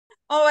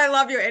Oh, I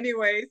love you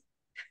anyways.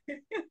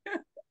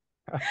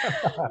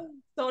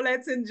 So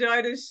let's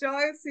enjoy the show,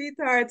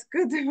 sweetheart.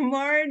 Good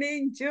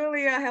morning,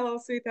 Julia. Hello,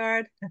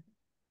 sweetheart.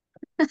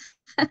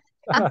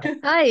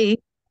 Hi.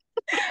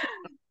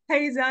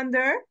 Hey,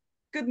 Xander.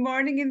 Good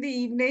morning in the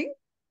evening.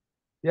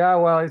 Yeah,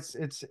 well,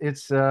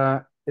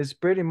 it's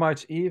pretty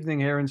much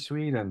evening here in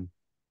Sweden.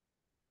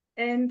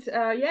 And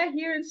yeah,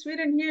 here in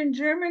Sweden, here in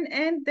German,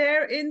 and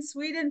there in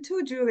Sweden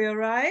too, Julia,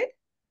 right?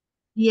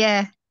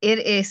 Yeah, it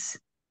is.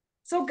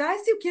 So, guys,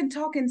 you can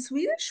talk in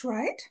Swedish,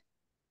 right?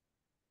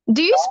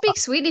 Do you speak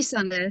Swedish,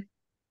 Sander?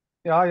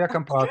 Ja, jag Of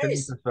kan prata course.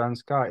 lite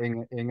svenska,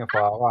 ingen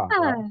fara.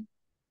 Ja, Ah,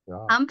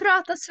 ja. han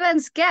pratar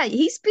svenska.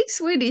 He speaks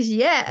Swedish,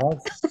 yeah.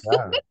 Yes,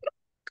 yeah.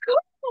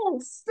 Oh,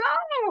 so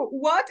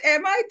what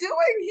am I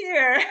doing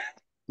here?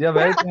 Jag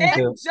vet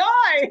inte.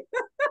 Enjoy!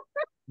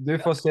 Du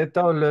får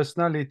sitta och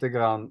lyssna lite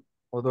grann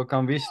och då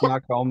kan vi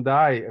snacka om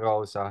dig,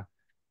 Rosa.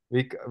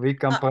 Vi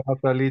kan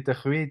prata lite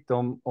skit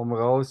om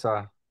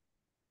Rosa.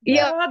 Ja.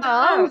 Ja, Ja,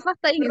 да. vi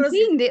fattar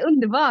ingenting. Det är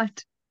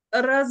underbart.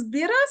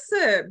 Разбира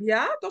се.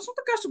 Ja, точно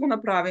така ще го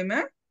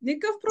направиме.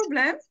 Никакъв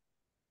проблем.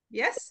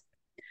 Yes.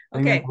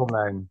 Ingen Okay.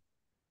 probleem.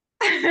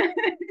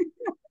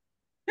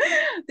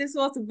 This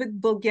was a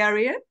bit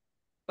Bulgarian,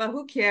 but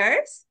who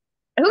cares?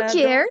 Who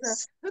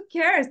cares? Who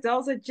cares?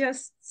 Those are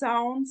just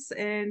sounds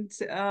and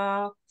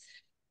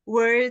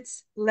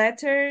words,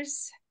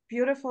 letters,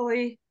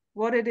 beautifully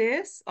what it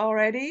is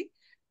already.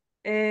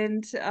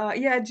 And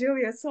yeah,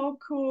 Julia, so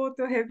cool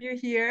to have you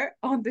here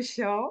on the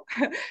show.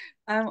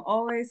 I'm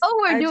always, Oh,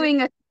 we're I just,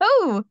 doing a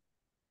show.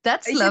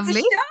 That's it's a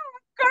lovely. show.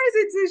 Of course,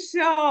 it's a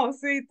show,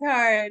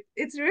 sweetheart.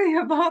 It's really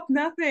about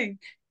nothing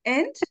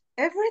and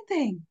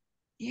everything.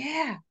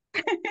 Yeah.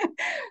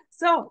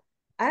 So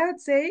I would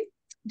say,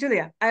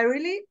 Julia, I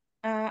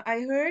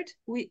heard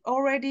we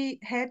already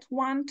had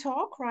one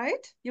talk,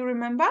 right? You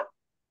remember?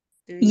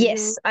 Do you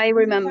Yes, I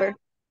remember? remember.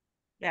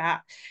 Yeah.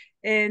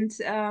 And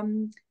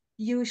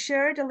you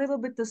shared a little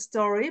bit the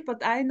story,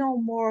 but I know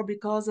more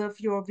because of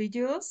your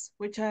videos,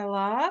 which I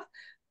love.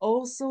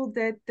 Also,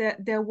 that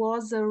there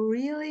was a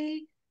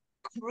really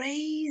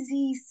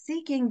crazy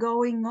seeking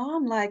going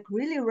on, like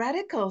really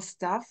radical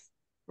stuff,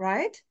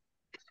 right?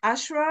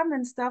 Ashram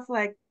and stuff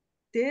like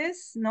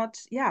this. Not,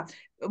 yeah.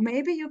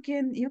 Maybe you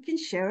can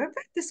share a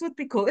bit. This would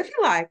be cool if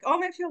you like,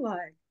 only if you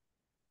like.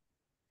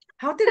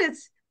 How did it?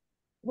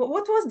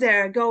 What was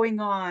there going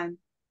on?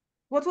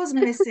 What was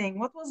missing?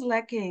 What was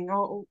lacking?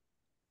 Oh,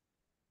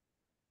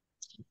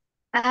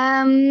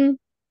 Um,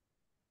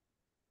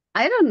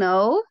 I don't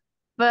know,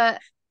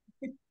 but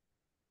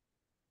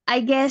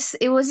I guess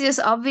it was just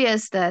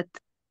obvious that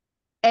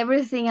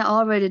everything I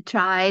already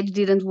tried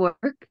didn't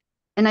work,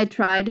 and I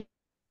tried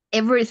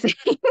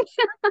everything.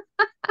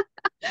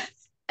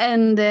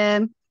 And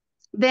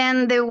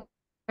then there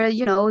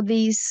were,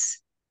 these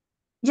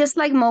just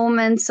like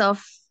moments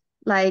of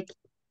like,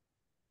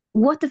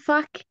 what the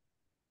fuck?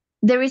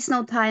 There is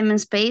no time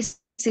and space.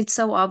 It's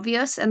so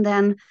obvious. And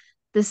then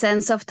the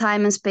sense of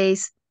time and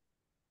space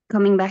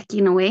coming back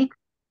in a way.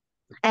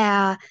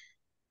 Uh,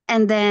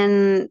 and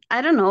then,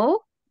 I don't know,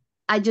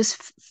 I just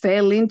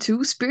fell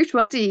into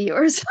spirituality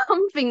or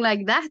something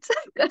like that.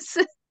 Because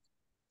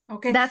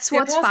okay. that's There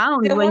what's was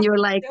found there when was you're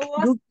like,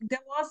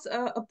 there was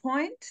a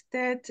point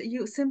that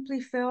you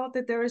simply felt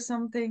that there is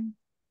something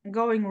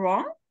going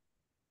wrong,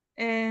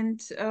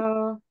 and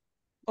how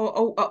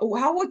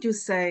would you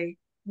say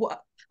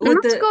what with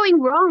not the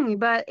going wrong,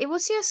 but it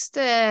was just,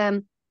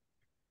 I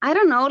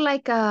don't know,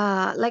 like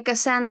a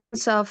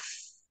sense of.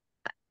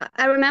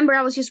 I remember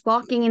I was just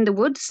walking in the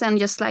woods and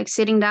just like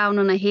sitting down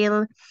on a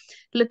hill,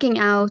 looking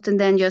out, and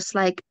then just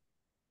like,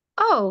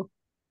 oh,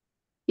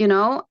 you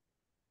know,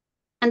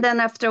 and then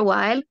after a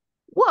while,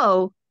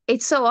 whoa,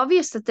 it's so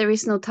obvious that there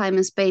is no time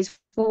and space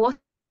for what,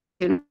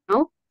 you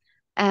know.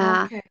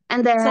 okay,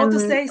 And then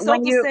so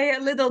when to you, say a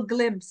little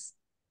glimpse.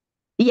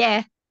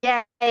 yeah,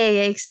 yeah,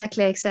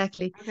 exactly,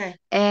 exactly. Okay.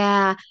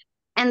 Uh,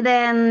 and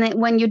then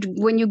when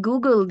you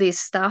Google this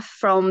stuff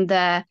from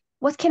the,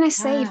 what can I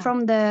say, Ah,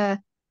 from the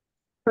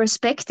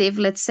perspective,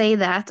 let's say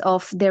that,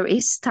 of there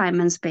is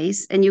time and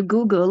space, and you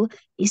Google,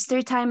 is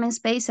there time and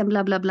space, and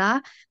blah blah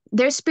blah,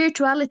 there's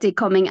spirituality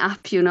coming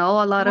up, a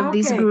lot of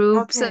these okay,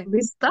 groups and okay,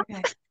 this stuff.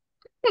 okay.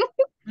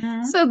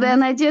 So Mm-hmm.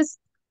 then I just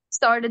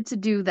started to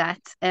do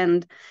that,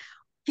 and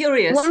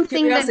one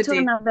thing led to Curiosity,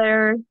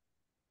 another.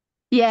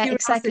 Yeah,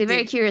 exactly,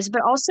 very curiosity. curious,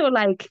 but also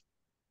like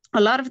a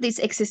lot of these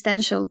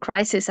existential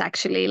crisis,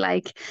 actually,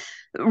 like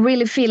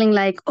really feeling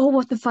like, oh,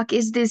 what the fuck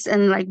is this,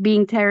 and like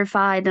being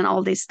terrified and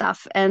all this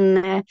stuff.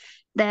 And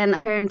then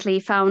apparently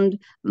found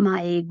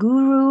my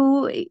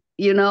guru,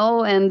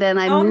 and then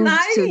I Oh,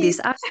 moved to this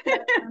nice.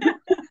 ashram.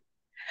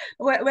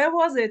 Where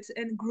was it?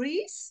 In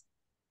Greece?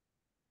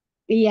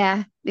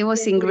 Yeah, it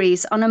was In in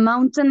Greece. Greece, on a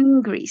mountain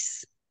in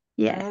Greece.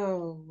 Yeah.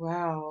 Oh,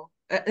 wow.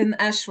 An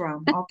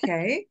ashram,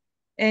 okay.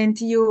 And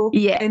you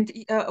Yeah. and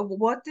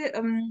what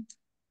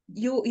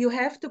you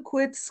have to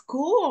quit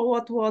school or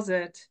what was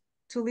it?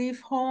 To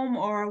leave home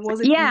or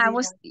was it Yeah, I easier?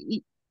 was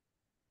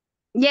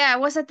Yeah, I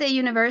was at the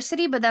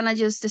university, but then I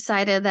just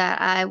decided that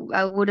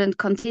I wouldn't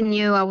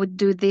continue. I would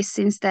do this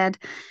instead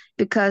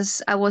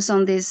because I was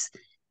on this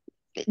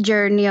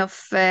journey of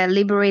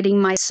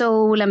liberating my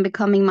soul and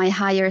becoming my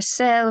higher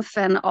self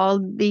and all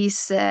these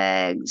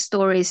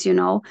stories, you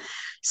know.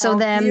 So Oh,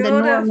 then the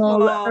normal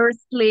beautiful.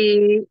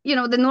 earthly, you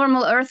know, the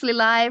normal earthly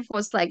life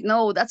was like,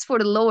 no, that's for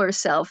the lower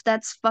self.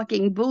 That's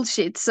fucking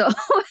bullshit. So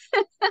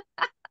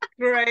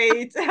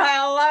Great.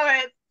 I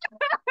love it.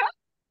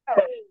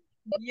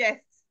 Yes.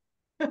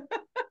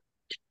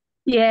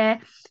 yeah.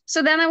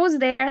 So then I was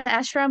there at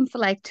ashram for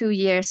like 2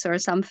 years or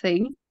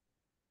something.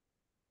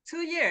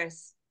 2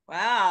 years.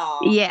 Wow.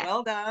 Yeah.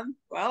 Well done.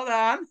 Well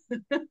done.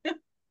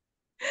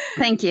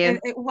 Thank you.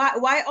 And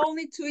why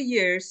only 2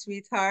 years,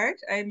 sweetheart?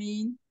 I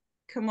mean,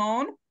 come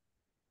on.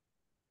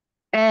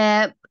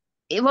 Uh,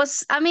 it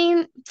was, I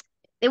mean,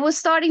 it was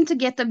starting to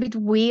get a bit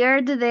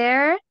weird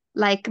there,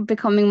 like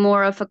becoming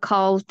more of a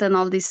cult and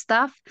all this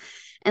stuff.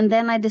 And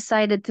then I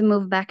decided to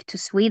move back to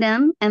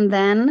Sweden. And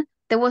then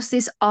there was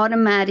this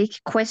automatic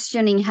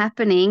questioning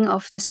happening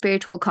of the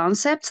spiritual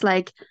concepts.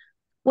 Like,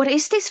 what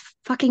is this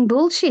fucking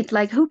bullshit?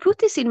 Like, who put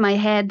this in my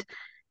head?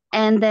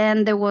 And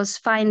then there was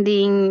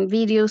finding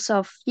videos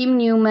of Jim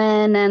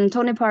Newman and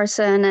Tony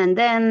Parson. And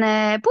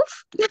then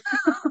poof,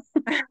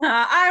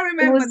 I it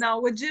remember was,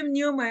 now with Jim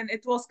Newman,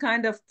 it was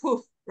kind of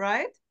poof,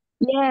 right?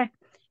 yeah,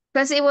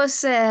 because it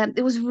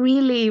was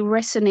really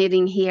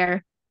resonating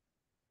here.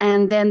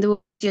 And then there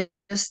was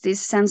just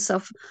this sense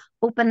of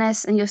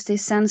openness and just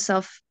this sense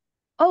of,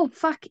 oh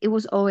fuck, it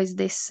was always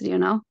this, you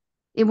know.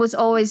 It was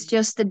always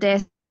just the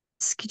desk,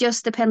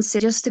 just the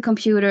pencil, just the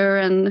computer,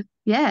 and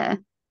yeah,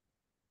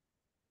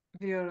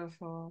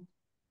 Beautiful.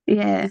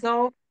 yeah,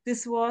 So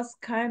this was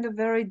kind of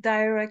very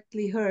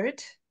directly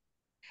heard.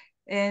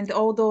 And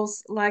all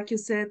those, like you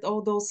said,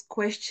 all those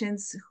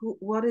questions,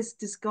 what is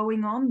this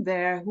going on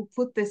there? Who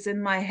put this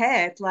in my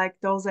head? Like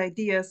those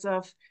ideas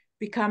of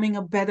becoming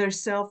a better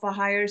self, a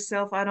higher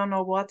self, I don't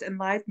know what,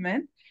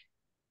 enlightenment.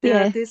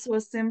 yeah. This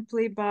was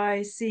simply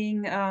by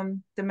seeing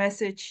the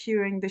message,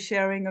 hearing the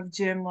sharing of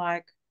Jim,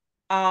 like,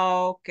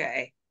 oh,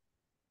 okay,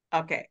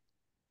 okay.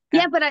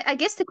 Yeah, Yeah. but I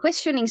guess the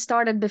questioning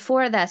started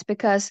before that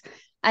because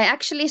I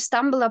actually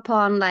stumbled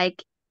upon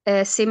like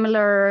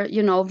similar,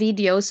 you know,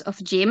 videos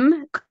of Jim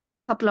a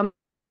couple of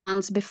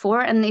months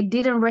before, and it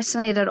didn't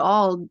resonate at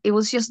all. It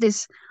was just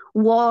this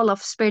wall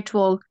of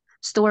spiritual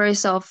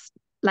stories of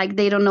like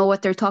they don't know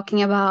what they're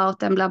talking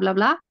about and blah blah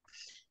blah.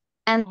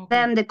 And Okay.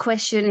 then the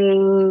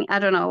questioning, I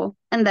don't know.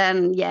 And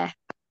then yeah.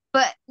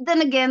 But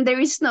then again, there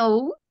is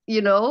no,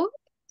 you know,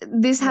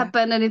 this Yeah.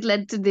 happened and it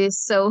led to this.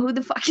 So who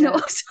the fuck Yeah.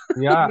 knows?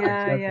 Yeah, Yeah.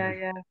 Yeah. exactly. Yeah.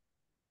 Yeah.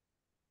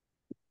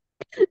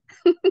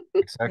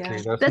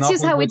 Exactly. That's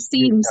just how it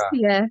seems. Yeah,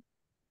 Yeah.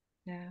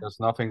 Yeah. there's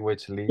nothing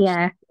which leads to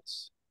Yeah.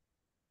 this.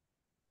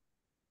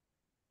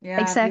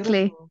 Yeah.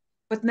 Exactly. Beautiful.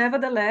 But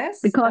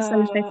nevertheless, The cause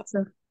and effects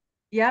of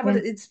yeah, but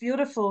yeah. it's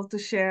beautiful to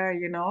share,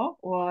 Yeah.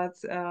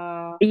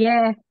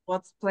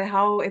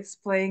 how it's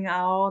playing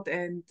out,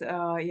 and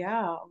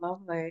yeah,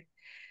 lovely.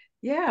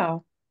 Yeah.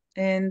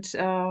 And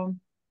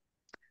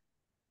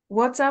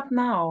what's up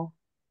now?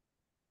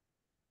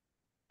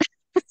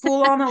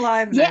 Full on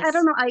Yeah, I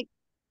don't aliveness. know.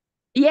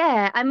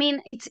 I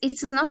mean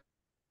it's not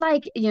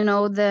like, you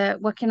know, the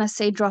what can I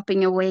say,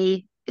 dropping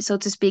away, so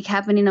to speak,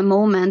 happen in a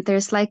moment.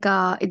 There's like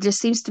it just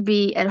seems to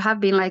be it have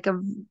been like a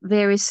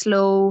very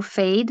slow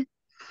fade.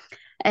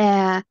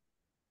 Uh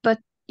but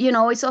you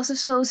know, it's also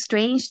so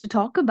strange to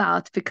talk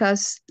about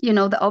because, you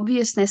know, the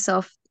obviousness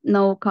of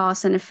no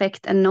cause and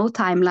effect and no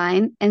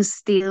timeline, and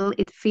still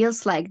it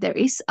feels like there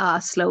is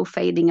a slow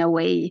fading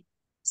away.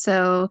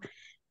 So,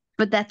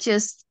 but that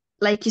just,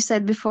 like you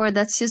said before,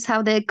 that's just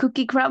how the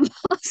cookie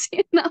crumbles,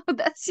 you know,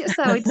 that's just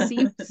how it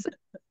seems.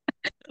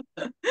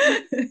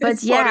 But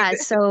It's what it yeah,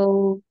 is.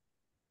 so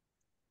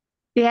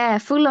yeah,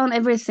 full on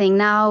everything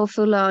now,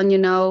 full on, you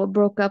know,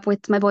 broke up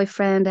with my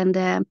boyfriend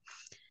and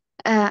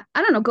I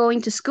don't know,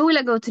 going to school.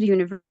 I go to the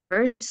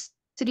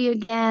university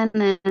again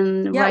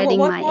and Yeah, writing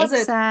what my was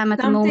it? exam at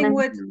the Something moment.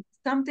 with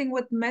something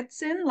with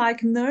medicine,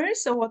 like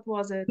nurse, or what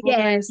was it? What are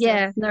Yeah, you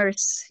yeah, studying?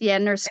 nurse. Yeah,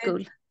 nurse And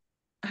school.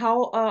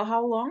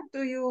 how long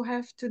do you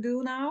have to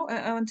do now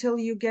until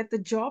you get the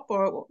job,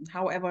 or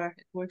however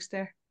it works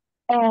there?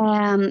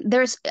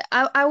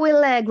 I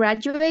will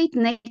graduate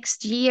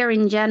next year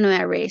in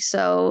January,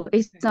 so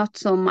it's Okay. not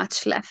so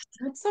much left.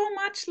 Not so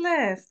much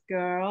left,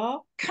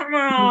 girl. Come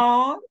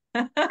on.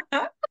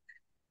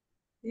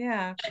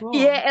 Yeah, cool.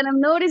 Yeah, and I've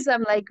noticed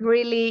I'm like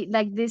really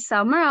like this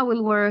summer I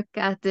will work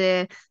at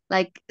the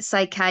like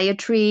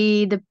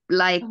psychiatry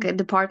Oh,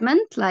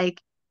 department,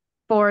 like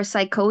for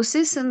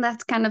psychosis and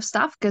that kind of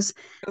stuff, because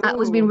I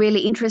always been ooh,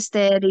 really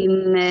interested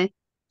in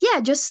yeah,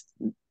 just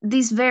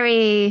these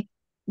very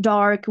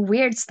dark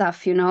weird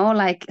stuff, you know,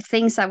 like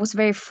things I was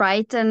very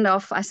frightened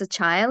of as a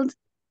child,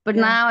 but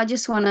yeah. now I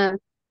just want to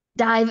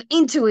dive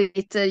into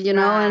it, you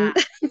know, Ah, and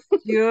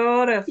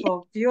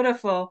beautiful,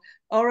 beautiful.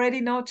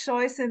 Already no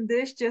choice in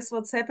this, just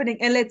what's happening.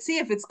 And let's see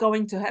if it's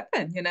going to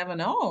happen. You never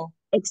know.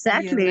 You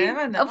exactly,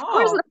 never of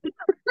course. know.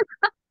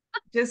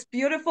 Just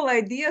beautiful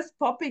ideas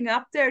popping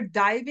up there,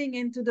 diving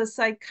into the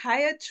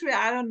psychiatry.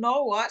 I don't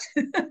know what.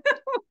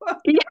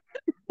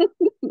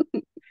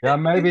 Yeah,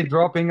 maybe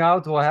dropping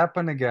out will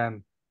happen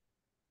again.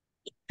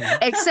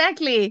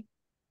 Exactly.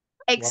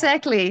 Well,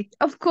 Exactly.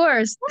 Of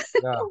course.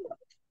 yeah,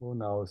 who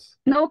knows?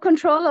 No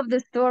control of the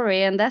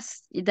story, and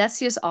that's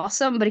just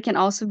awesome, but it can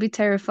also be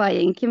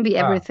terrifying. It can be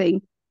Yeah.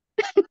 everything.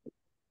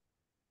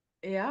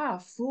 Yeah,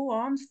 full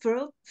on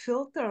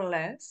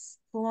filterless,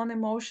 full on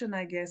emotion,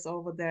 I guess,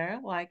 over there,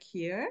 like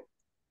here.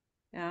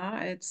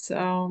 Yeah, it's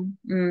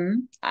I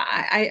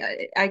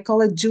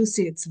call it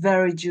juicy. It's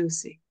very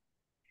juicy.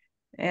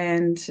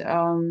 And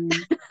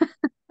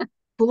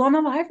full on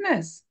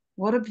aliveness.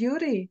 What a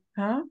beauty,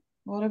 huh?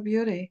 What a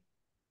beauty.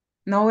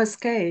 No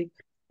escape.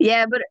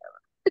 Yeah, but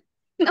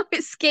no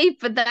escape,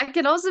 but that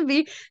can also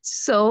be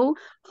so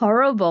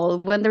horrible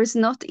when there's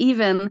not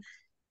even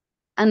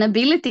an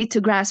ability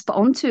to grasp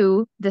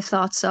onto the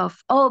thoughts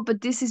of, oh, but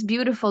this is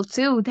beautiful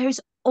too. There's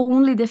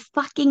only the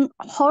fucking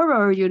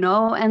horror,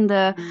 and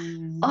the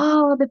Mm,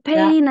 oh, the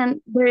yeah, pain,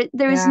 and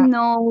there is yeah,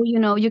 no,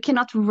 you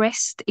cannot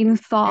rest in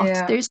thought.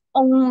 yeah, There's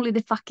only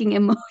the fucking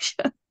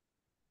emotion.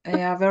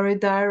 yeah, very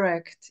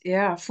direct.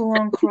 Yeah, full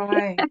on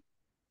crying.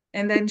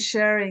 And then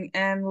sharing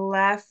and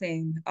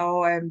laughing.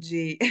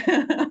 OMG.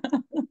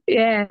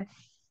 Yeah.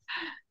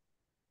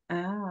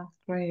 Ah,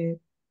 great.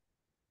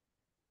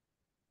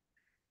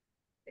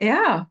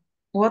 Yeah,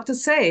 what to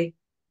say?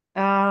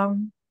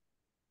 Um,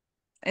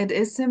 it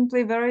is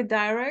simply very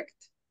direct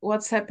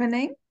what's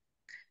happening.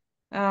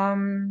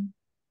 Um,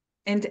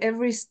 and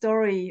every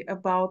story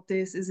about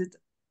this is it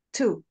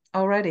two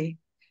already.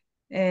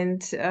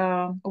 And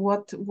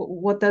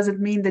what does it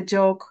mean? The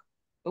joke,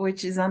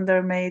 which is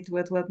undermade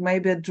with what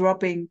maybe a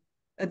dropping.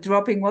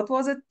 What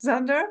was it,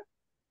 Zander?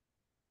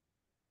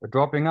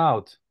 Dropping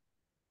out.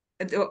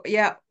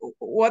 Yeah.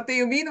 What do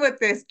you mean with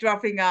this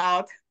dropping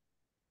out?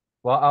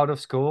 Well, out of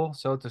school,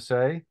 so to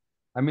say.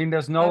 I mean,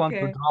 there's no one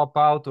to Okay. drop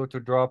out or to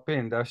drop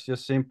in. There's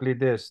just simply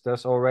this.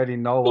 There's already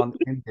no one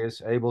in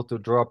this able to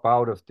drop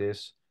out of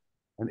this.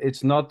 And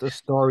it's not a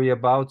story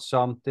about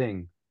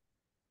something.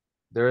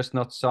 There is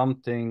not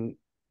something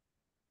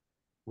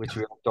which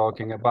we are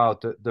talking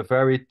about. The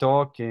very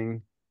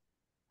talking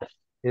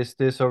is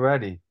this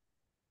already.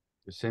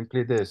 It's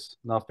simply this,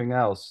 nothing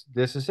else.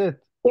 This is it.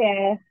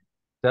 Yeah.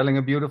 Telling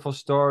a beautiful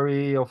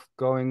story of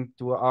going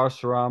to an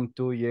ashram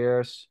 2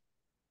 years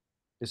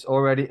is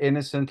already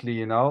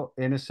innocently,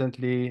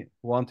 innocently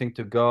wanting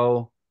to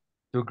go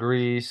to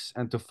Greece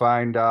and to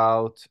find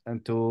out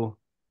and to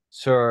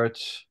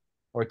search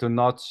or to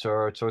not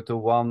search or to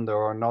wonder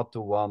or not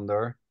to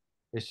wonder.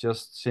 It's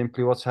just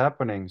simply what's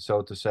happening,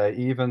 so to say.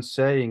 Even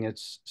saying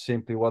it's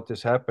simply what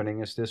is happening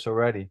is this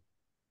already.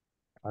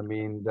 I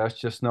mean, there's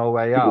just no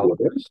way out.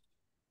 There's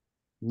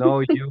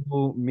no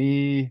you,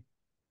 me,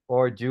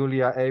 or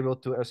Julia able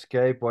to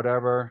escape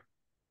whatever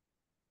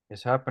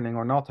is happening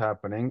or not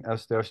happening,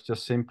 as there's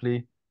just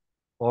simply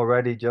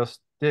already just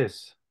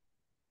this.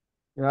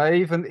 Yeah,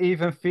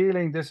 even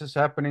feeling this is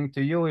happening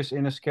to you is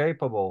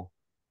inescapable.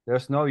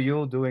 There's no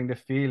you doing the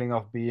feeling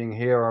of being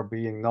here or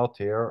being not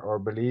here, or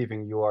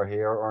believing you are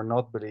here or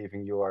not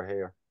believing you are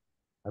here.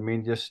 I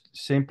mean, just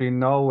simply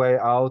no way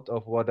out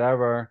of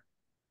whatever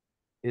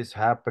is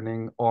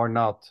happening or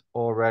not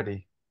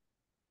already.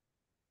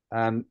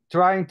 And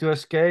trying to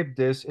escape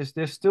this is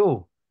this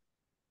too.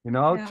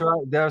 Yeah.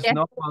 There's Yeah.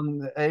 no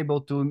one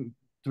able to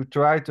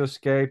try to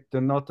escape the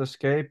not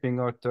escaping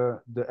or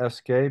the Yeah.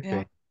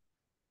 escaping.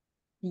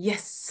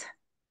 Yes.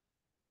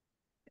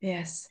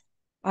 Yes.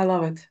 I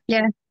love it.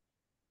 Yeah.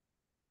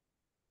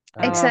 I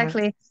love it.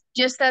 Exactly.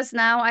 Just as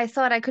now, I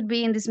thought I could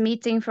be in this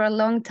meeting for a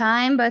long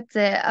time, but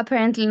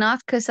apparently not,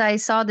 because I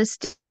saw the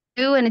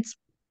stew and it's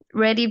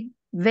ready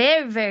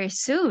very, very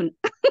soon.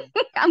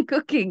 I'm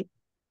cooking.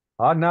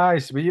 Oh,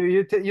 nice. But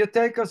you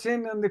take us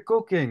in on the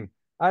cooking.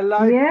 I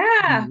like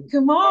Yeah, cooking.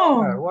 come Yeah,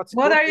 on. what's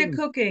What are you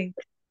cooking? cooking?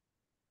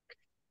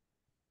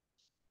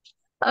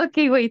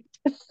 Okay, wait.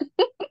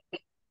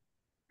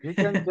 You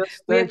can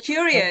just We are take.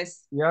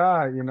 curious.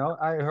 Yeah,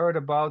 I heard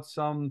about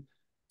some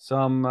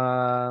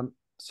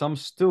some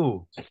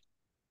stew,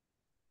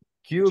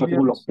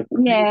 Cuban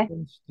Yeah.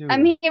 Cuban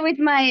I'm stew. here with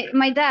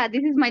my dad.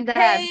 This is my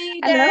dad. Hey,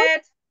 Hello.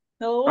 Dad.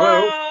 Hello.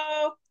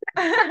 Hello.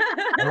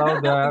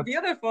 Hello, Dad.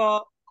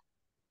 Beautiful.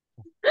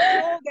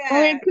 Cool,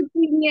 We're Dad.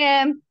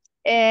 cooking.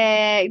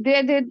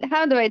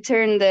 How do I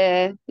turn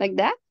the like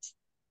that?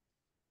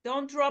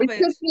 Don't We're drop it.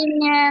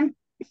 cooking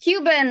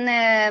Cuban,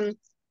 like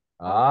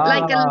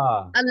Oh,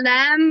 Ah, a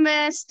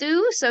lamb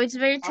stew. So it's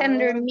very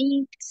tender oh,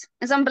 meat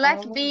and some black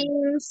oh,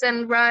 beans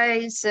and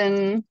rice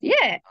and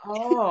yeah.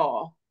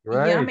 oh.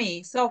 great.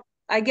 Yummy. So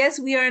I guess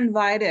we are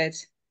invited.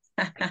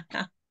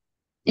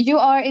 You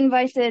are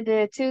invited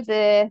to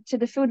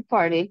the food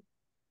party.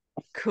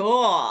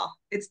 Cool.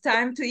 It's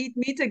time to eat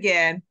meat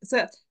again.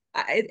 So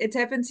it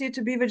happens here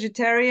to be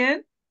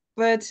vegetarian,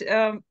 but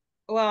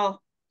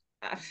well,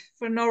 uh,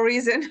 for no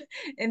reason.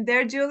 And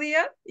there,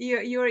 Julia,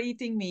 you're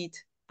eating meat,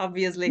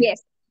 obviously.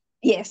 Yes.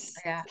 Yes.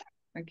 Yeah.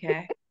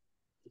 Okay.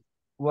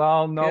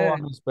 Well, no Good.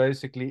 one is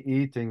basically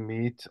eating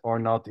meat or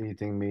not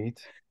eating meat.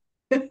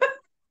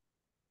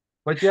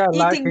 But yeah, Eating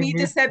liking meat meat,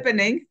 is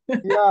happening.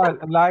 yeah,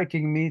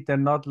 liking meat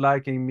and not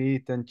liking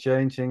meat and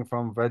changing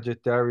from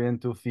vegetarian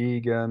to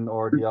vegan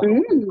or the other way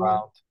Mm.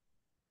 around.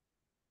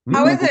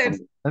 How Hmm. is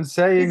it? And Is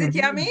saying, it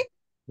yummy?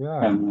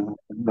 yeah,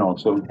 No,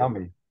 so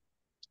yummy.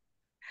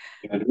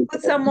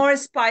 Put some more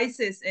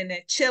spices in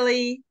it.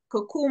 Chili,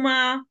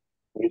 curcuma,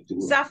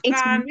 It's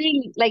saffron.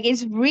 really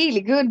it's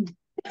really good.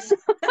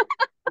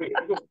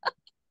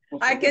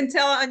 I can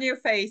tell on your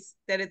face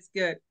that it's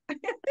good.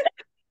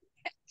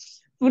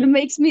 Food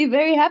makes me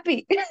very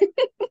happy.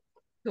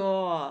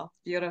 Cool.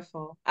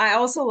 Beautiful. I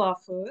also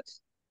love food.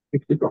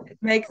 It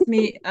makes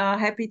me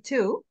happy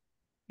too.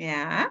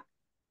 Yeah.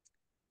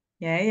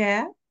 Yeah,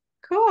 yeah.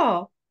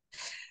 Cool.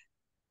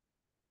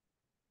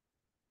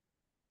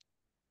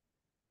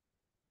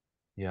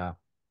 Yeah.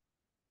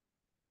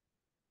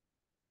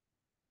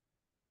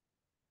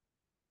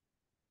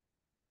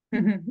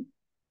 The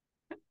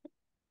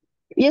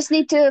You just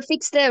need to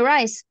fix the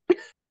rice.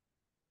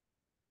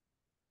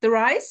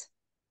 rice?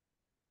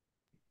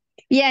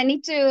 Yeah, I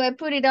need to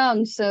put it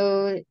on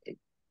so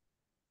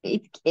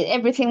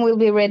everything will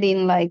be ready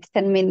in like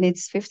 10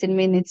 minutes, 15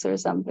 minutes or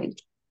something.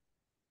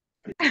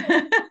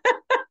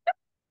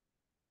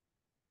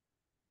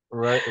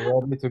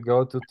 Ready to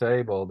go to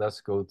table.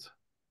 That's good.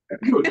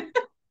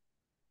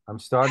 I'm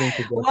starting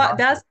to get What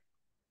hungry.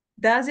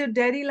 does your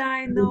daddy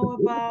line know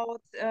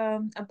about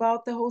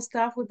the whole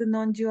stuff with the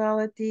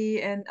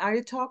non-duality? And are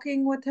you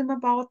talking with him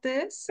about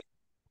this?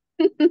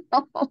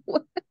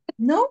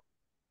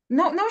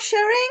 No, no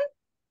sharing?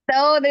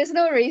 No, there's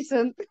no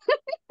reason.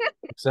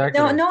 No, Exactly.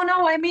 no,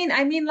 no. I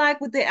mean,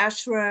 like with the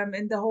ashram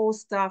and the whole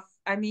stuff.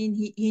 I mean,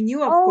 he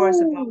knew, of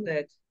course, about Oh,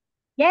 it.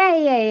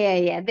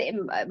 yeah.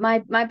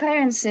 My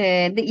parents,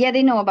 yeah,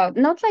 they know about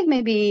not like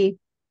maybe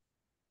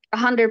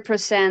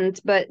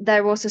 100%, but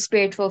there was a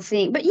spiritual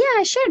thing. But yeah,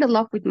 I shared a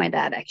lot with my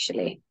dad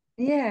actually.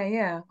 Yeah,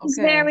 yeah. He's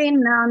Okay. very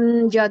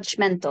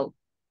non-judgmental.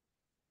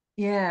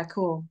 Yeah,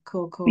 cool,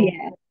 cool, cool.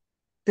 Yeah,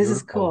 This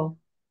is Beautiful. cool.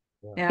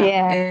 Yeah.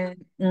 Yeah,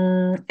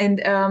 yeah.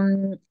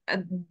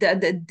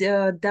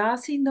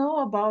 does he know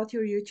about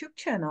your YouTube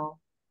channel?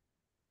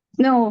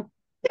 No,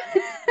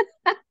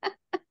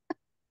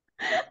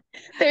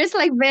 there's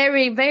like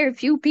very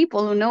few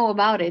people who know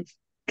about it.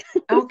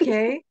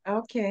 Okay,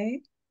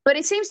 okay. But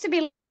it seems to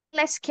be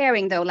less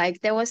caring though.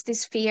 Like there was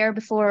this fear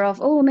before of,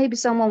 oh, maybe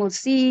someone will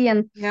see,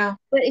 and Yeah,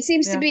 but it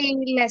seems to yeah,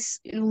 be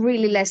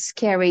really less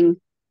caring.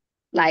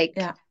 Like,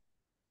 yeah.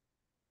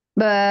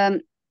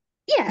 but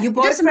yeah, Your it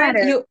doesn't boyfriend,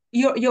 matter.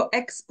 your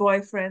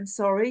ex-boyfriend,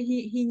 sorry,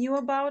 he knew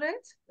about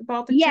it,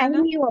 about the Yeah, he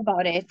channel? knew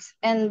about it,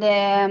 and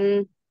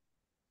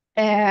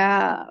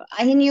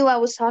I knew I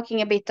was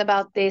talking a bit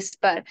about this,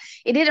 but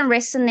it didn't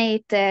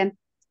resonate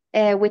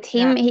with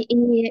Yeah, him.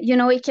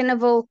 He can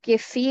evoke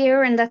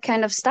fear and that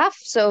kind of stuff.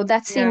 So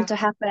that seemed yeah, to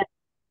happen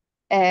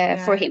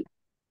for yeah, him.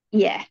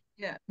 Yeah,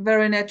 yeah.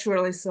 Very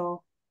naturally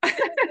so.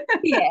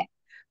 yeah,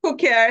 Who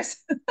cares?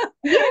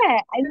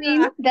 yeah. I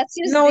mean, Yeah. that's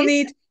just No this.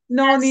 need,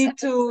 no That's need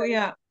to,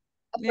 yeah,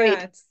 yeah,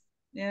 afraid. it's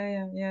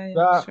yeah,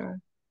 Yeah. sure.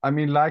 I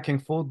mean, liking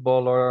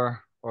football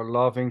or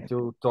loving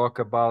to talk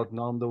about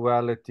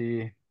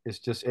non-duality is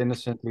just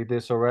innocently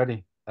this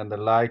already, and the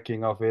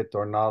liking of it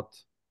or not.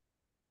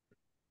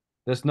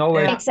 There's no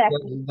way, Yeah.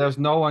 Exactly. there's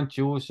no one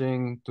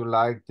choosing to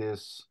like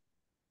this,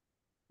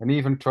 and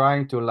even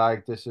trying to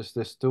like this is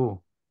this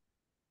too.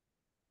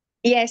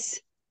 Yes,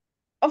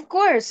 of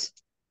course.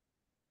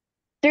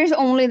 There's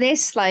only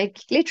this, like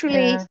literally,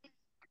 Yeah,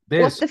 what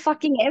This, the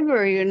fucking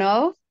ever.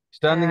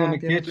 standing in yeah, the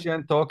beautiful.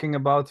 kitchen, talking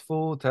about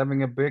food,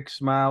 having a big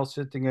smile,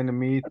 sitting in a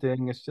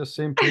meeting, it's just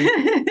simply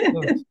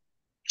good.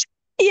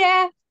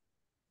 Yeah.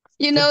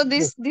 Just good.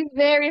 This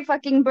very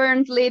fucking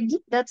burnt lid.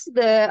 That's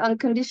the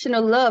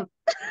unconditional love.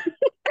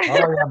 Oh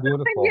yeah,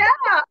 beautiful.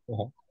 Yeah,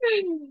 Yeah.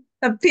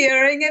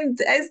 appearing in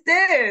as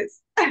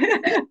this.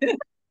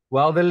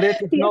 Well, the lid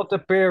is Yeah. not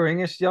appearing,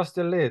 it's just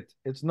a lid.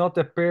 It's not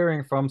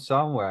appearing from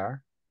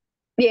somewhere.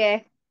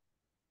 Yeah.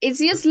 It's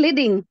just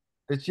lidding.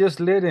 It's just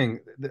lidding.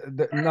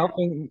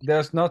 Nothing,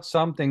 there's not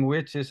something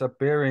which is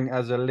appearing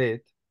as a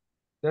lid.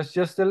 There's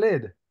just a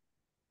lid.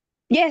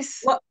 Yes.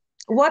 What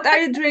what are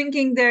you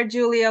drinking there,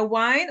 Julia?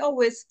 Wine or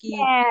whiskey?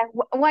 Yeah.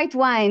 White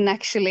wine,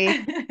 actually.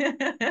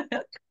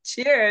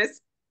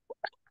 Cheers.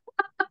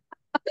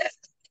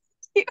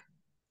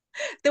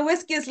 The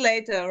whiskey is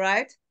later,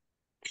 right?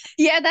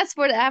 Yeah, that's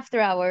for the after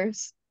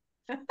hours.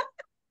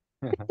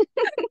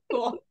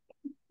 Cool.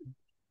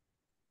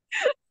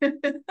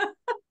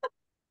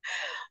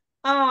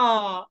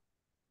 Oh,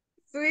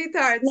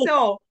 sweetheart. Like,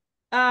 So,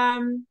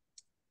 um,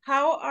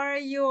 how are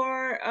you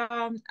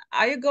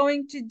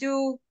going to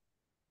do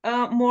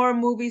more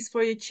movies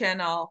for your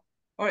channel?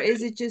 Or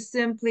is it just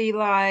simply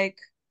like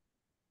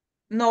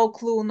no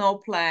clue, no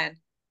plan,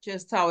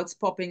 just how it's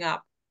popping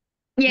up?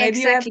 yeah, Maybe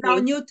you have now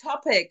exactly. new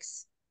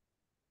topics.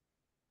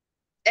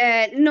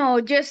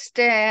 No, just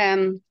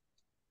I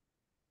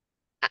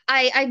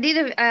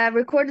did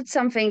recorded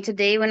something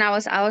today when I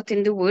was out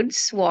in the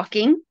woods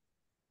walking.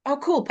 Oh,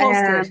 cool.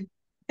 Post Um, it.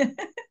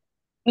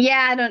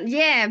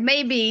 Yeah,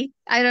 maybe.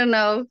 I don't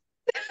know.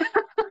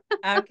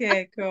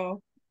 Okay,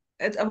 cool.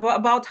 It's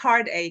about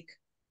heartache,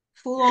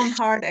 full on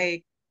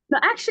heartache. No,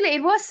 actually,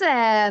 it was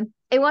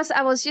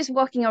I was just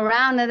walking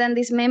around, and then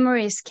these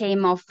memories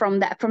came off from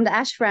the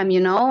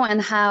ashram,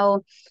 and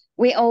how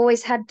we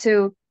always had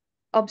to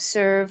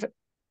observe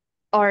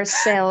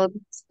ourselves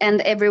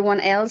and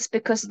everyone else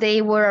because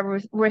they were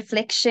a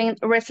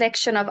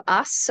reflection of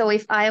us. So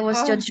if I was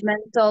Oh,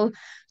 judgmental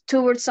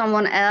towards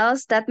someone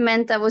else, that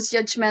meant I was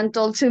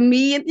judgmental to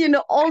me, and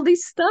all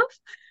this stuff.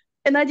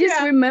 And I just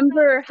yeah.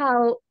 remember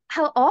how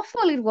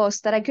awful it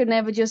was that I could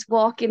never just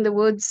walk in the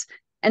woods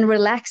and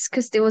relax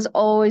because there was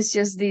always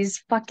just these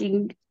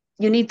fucking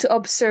you need to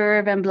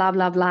observe and blah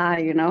blah blah.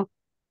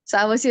 So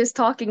I was just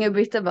talking a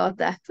bit about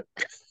that.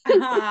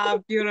 Ah,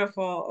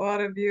 beautiful.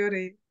 What a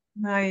beauty.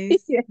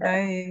 Nice, Yeah.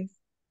 nice.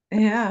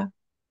 Yeah.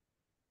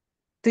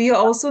 Do you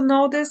also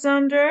know this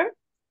under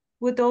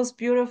with those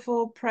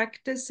beautiful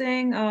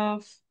practicing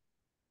of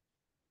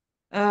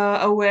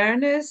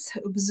awareness,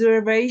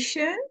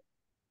 observation?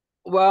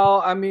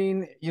 Well, I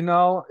mean,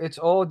 it's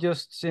all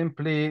just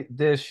simply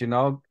this,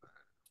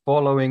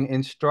 following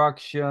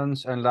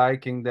instructions and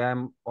liking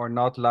them or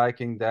not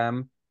liking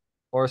them,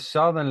 or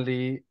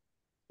suddenly,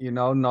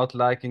 not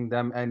liking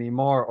them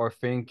anymore or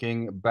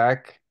thinking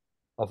back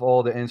of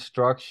all the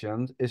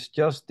instructions. It's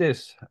just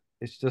this.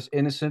 It's just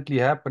innocently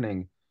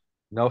happening.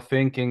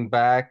 Thinking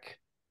back,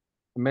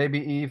 maybe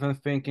even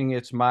thinking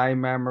it's my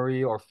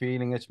memory or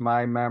feeling it's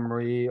my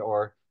memory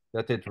or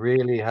that it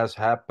really has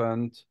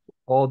happened.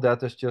 All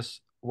that is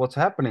just what's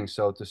happening,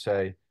 so to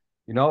say.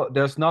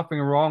 There's nothing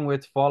wrong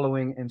with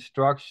following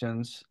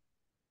instructions,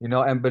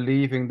 and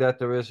believing that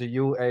there is a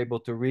you able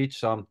to reach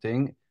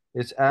something.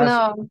 It's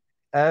No.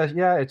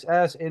 yeah, it's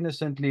as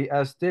innocently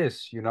as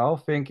this,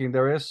 thinking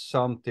there is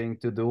something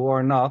to do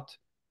or not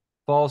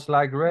falls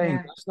like rain.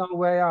 Yeah. There's no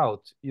way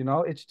out.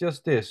 It's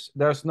just this.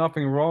 There's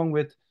nothing wrong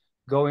with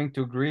going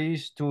to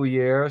Greece 2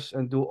 years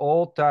and do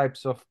all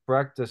types of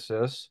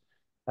practices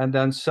and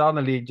then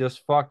suddenly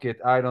just fuck it.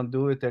 I don't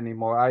do it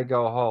anymore. I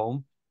go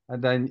home.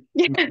 And then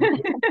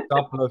maybe a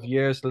couple of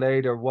years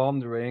later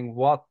wondering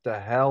what the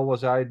hell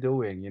was I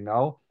doing,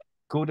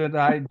 Couldn't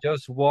I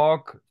just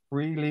walk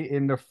freely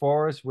in the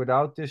forest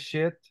without this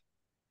shit?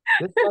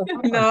 This has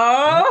happened,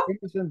 No,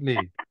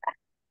 innocently,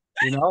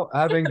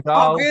 having doubts.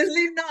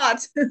 obviously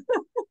not.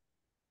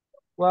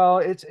 Well,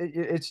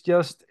 it's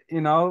just,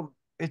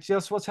 it's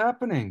just what's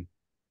happening.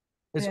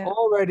 Yeah.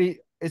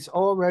 It's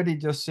already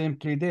just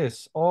simply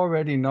this.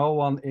 Already no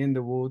one in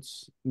the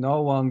woods,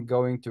 no one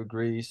going to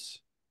Greece,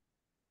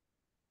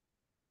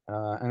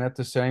 and at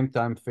the same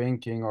time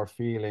thinking or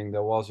feeling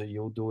there was a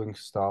you doing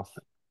stuff.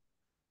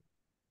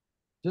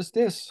 Just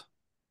this,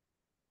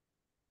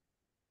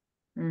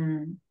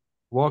 Mm.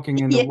 walking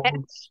in the Yeah,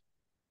 woods.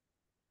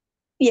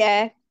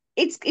 yeah.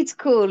 It's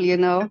cool,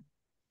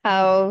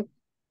 how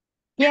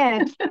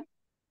yeah.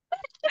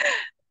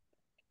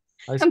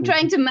 I I'm speak.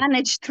 trying to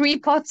manage three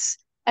pots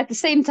at the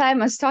same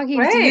time as talking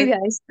to you Great.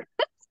 guys.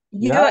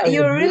 Yeah, you're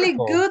You're really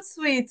beautiful. good,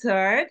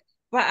 sweetheart.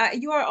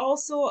 But you are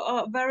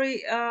also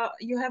very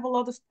you have a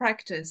lot of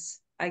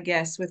practice, I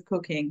guess, with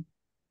cooking.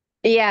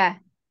 Yeah,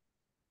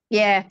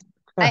 yeah.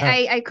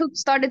 I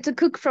started to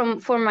cook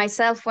for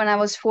myself when I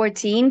was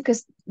 14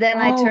 because then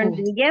I turned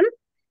Oh, vegan.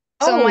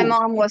 So my oh,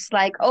 mom was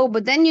like, "Oh,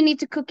 but then you need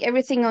to cook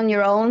everything on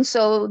your own."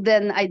 So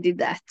then I did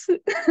that.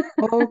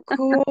 oh,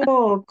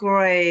 cool.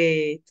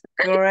 Great,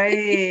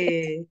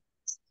 great.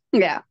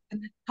 Yeah.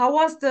 How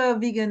was the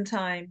vegan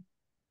time?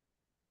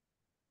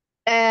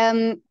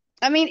 Um,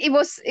 I mean, it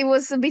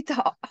was a bit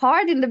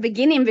hard in the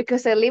beginning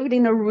because I lived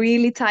in a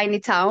really tiny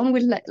town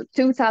with like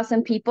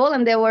 2,000 people,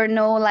 and there were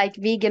no like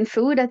vegan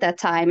food at that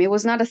time. It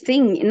was not a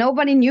thing.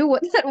 Nobody knew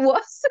what that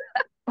was.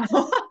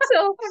 So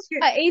Okay.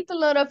 I ate a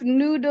lot of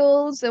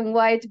noodles and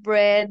white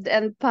bread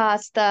and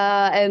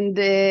pasta, and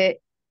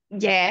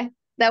yeah,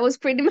 that was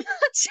pretty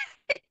much.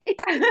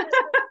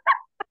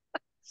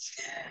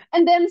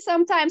 And then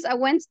sometimes I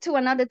went to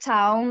another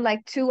town,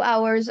 like 2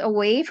 hours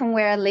away from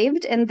where I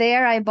lived, and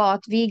there I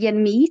bought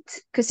vegan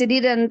meat because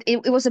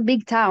it was a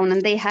big town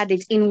and they had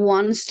it in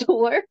one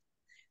store.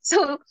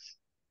 So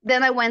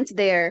then I went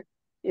there.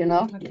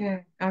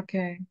 Okay,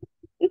 okay.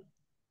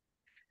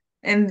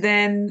 And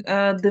then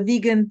the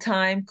vegan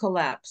time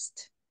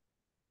collapsed.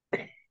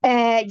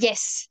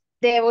 Yes,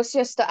 there was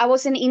just, I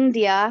was in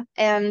India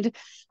and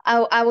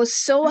I was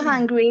so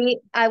hungry.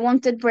 I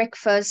wanted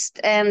breakfast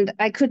and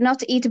I could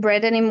not eat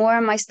bread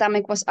anymore. My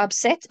stomach was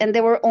upset, and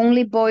there were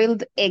only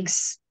boiled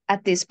eggs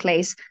at this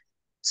place.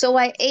 So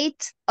I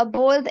ate a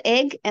boiled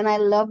egg and I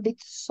loved it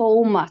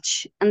so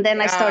much. And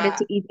then I started Yeah,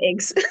 to eat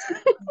eggs.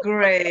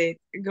 great,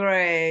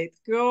 great,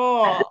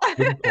 cool.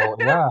 Beautiful.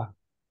 Yeah.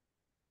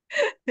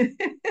 What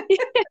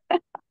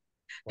the-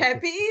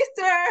 Happy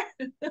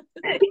Easter.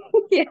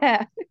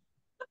 Yeah,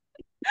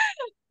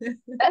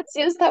 that's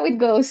just how it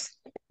goes.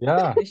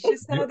 Yeah. It's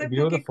just how the cookie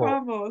Beautiful.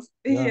 crumbles.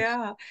 Yes.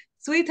 Yeah.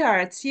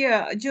 Sweethearts,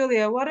 here,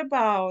 Julia, what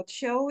about,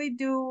 shall we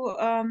do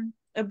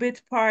a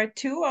bit part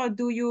two, or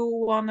do you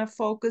want to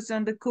focus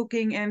on the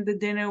cooking and the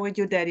dinner with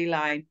your daddy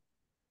line?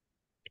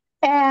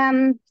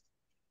 Um,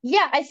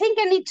 yeah, I think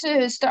I need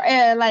to start.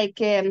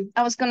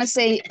 I was gonna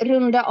say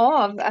runda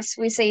av, as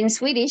we say in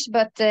Swedish,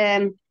 but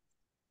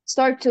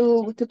start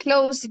to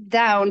close it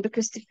down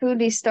because the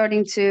food is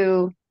starting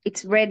to.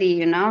 It's ready,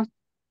 you know.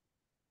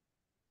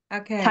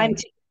 Time Okay.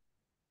 to.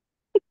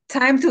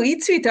 Time to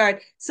eat,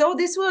 sweetheart. So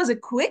this was a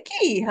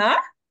quickie, huh?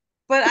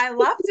 But I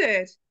loved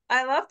it.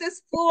 I love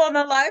this full on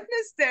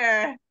aliveness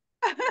there.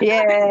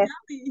 Yeah.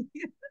 Yummy.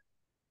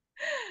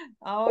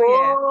 Oh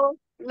yeah. Oh,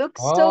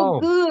 looks so Oh,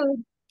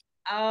 good.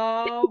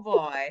 Oh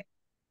boy.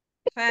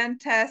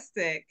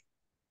 Fantastic.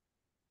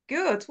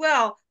 Good.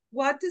 Well,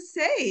 what to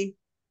say?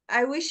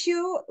 I wish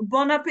you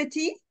bon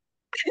appetit.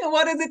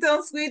 What is it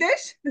on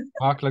Swedish?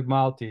 smakelijk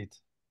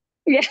maaltijd.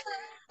 Yeah.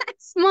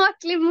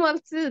 Smaklig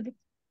måltid.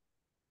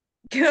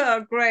 Yeah,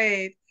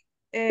 great.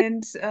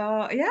 And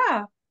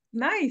yeah,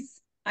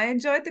 nice. I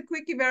enjoyed the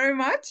quickie very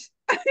much.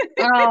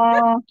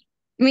 Oh,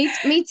 me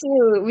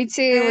too. Me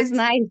too. It was And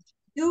nice.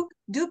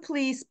 do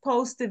please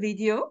post the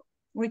video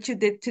which you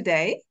did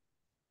today.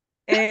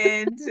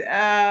 And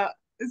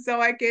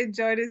so I can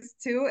enjoy this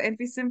too. And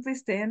we simply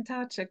stay in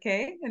touch,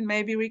 okay? And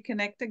maybe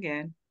reconnect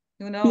again.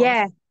 Who Yeah.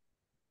 knows?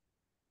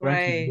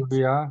 Thank you, Great.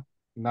 Julia.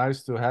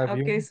 Nice to have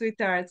Okay, you.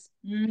 sweethearts.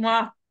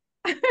 Mwah.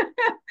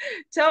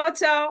 Ciao,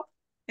 ciao.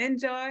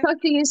 Enjoy.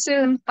 Talk to you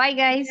soon. Bye,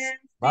 guys. And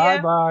see Bye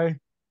ya.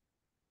 bye.